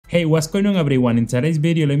Hey, what's going on everyone? In today's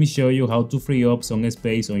video, let me show you how to free up some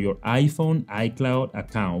space on your iPhone iCloud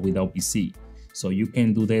account without PC. So you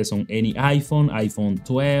can do this on any iPhone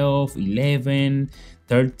 12, 11,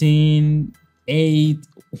 13, 8,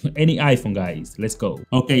 any iPhone guys. Let's go.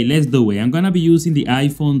 Okay, let's do it. I'm gonna be using the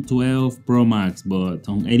iPhone 12 Pro Max, but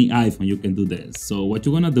on any iPhone you can do this. So what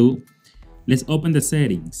you're gonna do, let's open the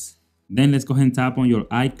settings. Then let's go ahead and tap on your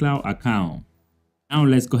iCloud account. Now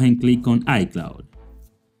let's go ahead and click on iCloud.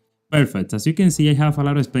 Perfect. As you can see, I have a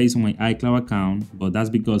lot of space on my iCloud account, but that's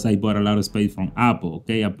because I bought a lot of space from Apple.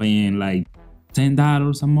 Okay, I'm paying like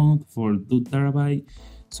 $10 a month for 2 terabytes,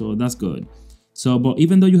 so that's good. So, but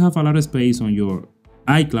even though you have a lot of space on your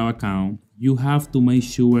iCloud account, you have to make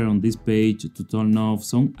sure on this page to turn off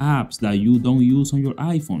some apps that you don't use on your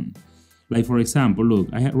iPhone. Like for example, look,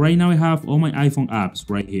 right now I have all my iPhone apps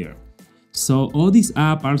right here. So all these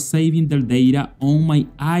apps are saving their data on my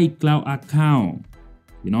iCloud account.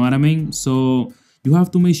 You know what I mean? So you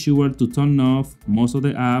have to make sure to turn off most of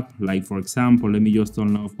the app. Like for example, let me just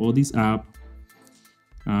turn off all these apps.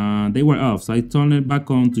 They were off, so I turn it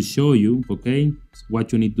back on to show you, okay,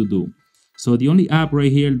 what you need to do. So the only app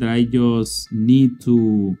right here that I just need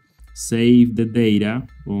to save the data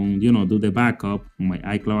on, you know, do the backup on my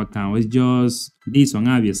iCloud account is just this one,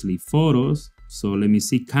 obviously, photos. So let me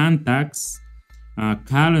see, contacts,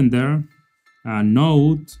 calendar,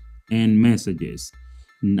 note, and messages.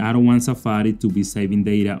 I don't want Safari to be saving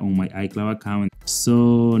data on my iCloud account.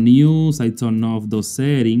 So news, I turn off those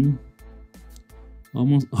settings,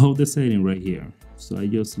 almost all the settings right here. So I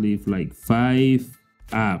just leave like 5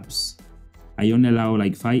 apps. I only allow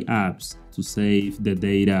like 5 apps to save the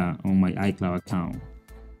data on my iCloud account.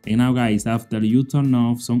 And now guys, after you turn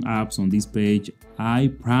off some apps on this page,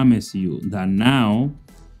 I promise you that now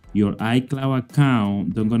your iCloud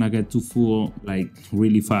account don't gonna get too full like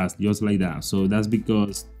really fast, just like that. So that's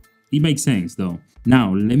because it makes sense though.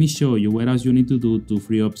 Now let me show you what else you need to do to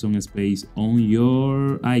free up some space on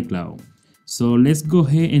your iCloud. So let's go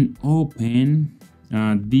ahead and open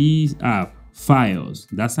this app, Files.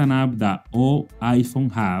 That's an app that all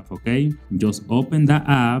iPhone have. Okay, just open that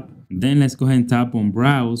app. Then let's go ahead and tap on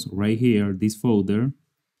Browse right here, this folder.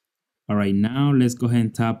 All right, now let's go ahead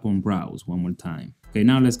and tap on Browse one more time. Okay,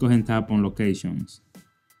 now let's go ahead and tap on Locations.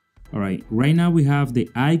 All right, right now we have the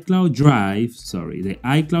iCloud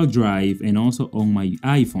Drive, and also on my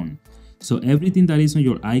iPhone. So everything that is on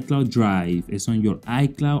your iCloud Drive is on your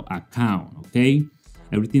iCloud account, okay?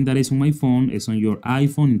 Everything that is on my phone is on your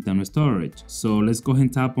iPhone internal storage. So let's go ahead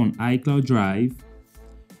and tap on iCloud Drive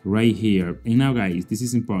right here. And now guys, this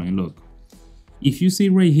is important, look. If you see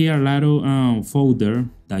right here a lot of folder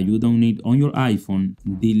that you don't need on your iPhone,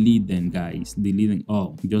 delete them guys, delete them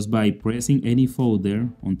all. Just by pressing any folder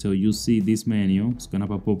until you see this menu, it's gonna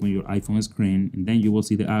pop up on your iPhone screen, and then you will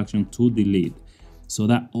see the action to delete. So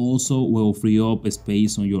that also will free up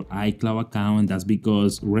space on your iCloud account, and that's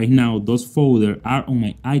because right now those folders are on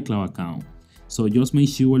my iCloud account. So just make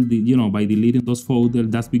sure that, you know, by deleting those folders,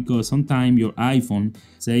 that's because sometimes your iPhone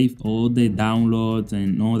save all the downloads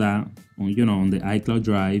and all that on, you know, on the iCloud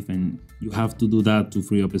Drive, and you have to do that to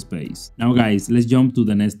free up space. Now guys, let's jump to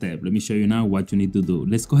the next step. Let me show you now what you need to do.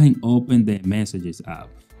 Let's go ahead and open the Messages app.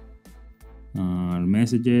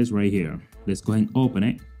 Messages right here. Let's go ahead and open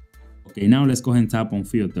it. Okay, now let's go ahead and tap on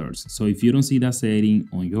Filters. So if you don't see that setting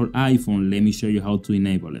on your iPhone, let me show you how to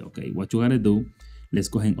enable it. Okay, what you gotta do, let's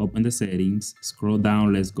go ahead and open the settings, scroll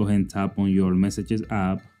down, let's go ahead and tap on your Messages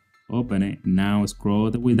app, open it. Now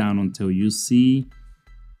scroll the way down until you see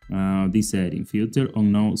this setting, Filter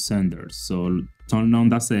Unknown Senders. So turn on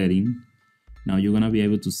that setting. Now you're gonna be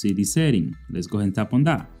able to see this setting. Let's go ahead and tap on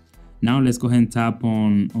that. Now let's go ahead and tap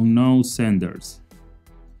on Unknown Senders.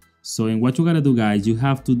 So in what you gotta do guys, you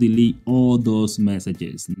have to delete all those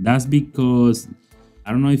messages. That's because,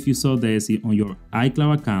 I don't know if you saw this on your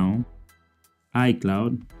iCloud account,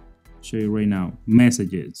 iCloud, show you right now,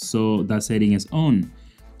 Messages. So that setting is on.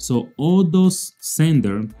 So all those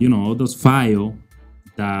sender, you know, all those files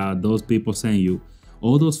that those people send you,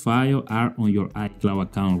 all those files are on your iCloud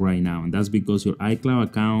account right now. And that's because your iCloud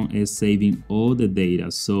account is saving all the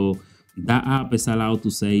data. So that app is allowed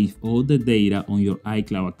to save all the data on your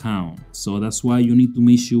iCloud account. So that's why you need to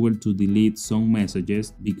make sure to delete some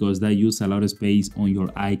messages, because they use a lot of space on your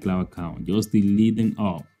iCloud account. Just delete them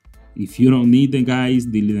all. If you don't need them guys,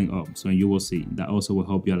 delete them all. So you will see that also will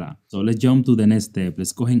help you a lot. So let's jump to the next step.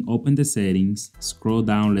 Let's go ahead and open the settings, scroll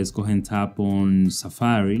down, let's go ahead and tap on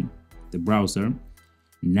Safari, the browser.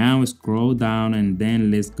 Now scroll down, and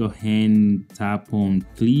then let's go ahead and tap on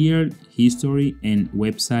Clear History and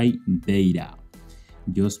Website Data.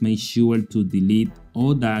 Just make sure to delete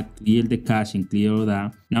all that, clear the cache and clear all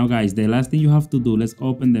that. Now guys, the last thing you have to do, let's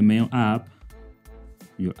open the mail app,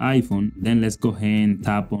 your iPhone, then let's go ahead and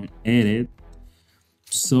tap on edit.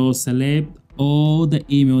 So select all the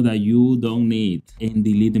email that you don't need and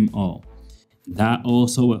delete them all. That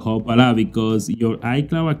also will help a lot because your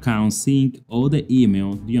iCloud account sync all the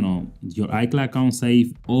email, your iCloud account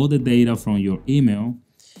save all the data from your email,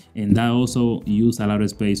 and that also use a lot of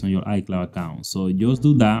space on your iCloud account. So just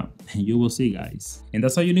do that and you will see, guys. And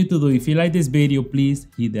that's all you need to do. If you like this video, please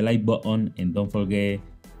hit the like button and don't forget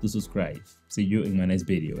to subscribe. See you in my next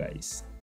video, guys.